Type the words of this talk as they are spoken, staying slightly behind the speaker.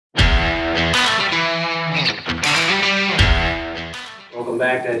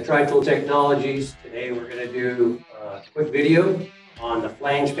back to Tri-Tool Technologies. Today we're going to do a quick video on the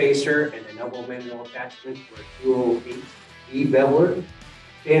Flange Facer and an elbow manual attachment for a 208 beveler.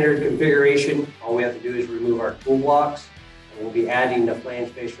 Standard configuration, all we have to do is remove our tool blocks, and we'll be adding the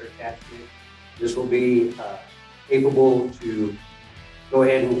Flange Facer attachment. This will be capable to go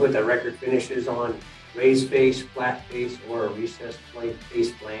ahead and put the record finishes on raised face, flat face, or a recessed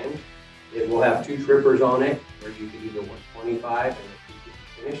face flange. It will have two trippers on it, where you can either 125 and a 250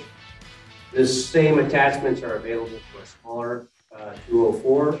 finish. The same attachments are available for a smaller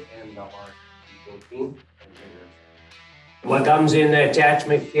 204 and the large 214. What comes in the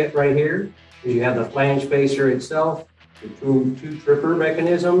attachment kit right here is you have the Flange Facer itself, the two tripper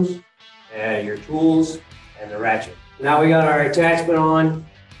mechanisms, your tools, and the ratchet. Now we got our attachment on.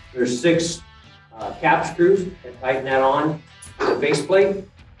 There's 6 cap screws that tighten that on to the faceplate.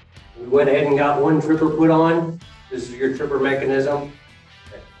 We went ahead and got one tripper put on. This is your tripper mechanism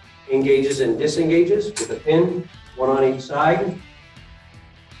that engages and disengages with a pin, one on each side.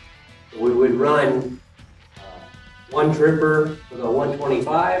 So we would run one tripper for the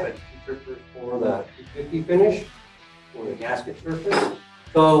 125 and 2 trippers for the 250 finish for the gasket surface.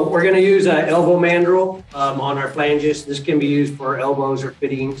 So we're going to use an elbow mandrel on our flanges. This can be used for elbows or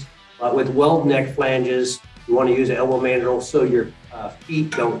fittings. With weld neck flanges, you want to use an elbow mandrel so your feet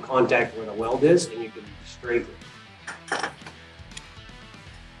don't contact where the weld is and you can straight it.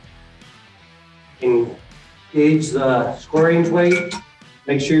 Engage the scoring plate.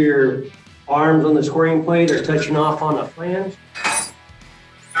 Make sure your arms on the scoring plate are touching off on the flange.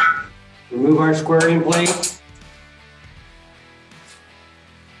 Remove our scoring plate.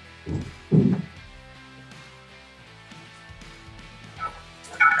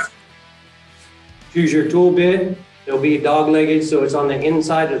 Choose your tool bit. It'll be dog-legged, so it's on the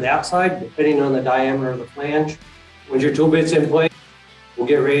inside or the outside, depending on the diameter of the flange. When your tool bit's in place, we'll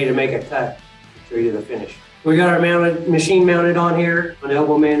get ready to make a cut and show you the finish. We got our machine mounted on here on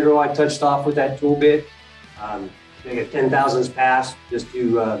elbow mandrel. I touched off with that tool bit. Make a 10,000ths pass just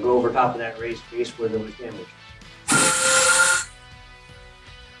to go over top of that raised face where there was damage.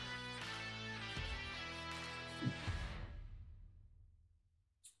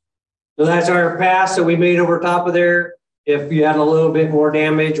 So that's our pass that we made over top of there. If you had a little bit more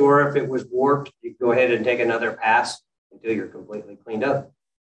damage or if it was warped, you can go ahead and take another pass until you're completely cleaned up.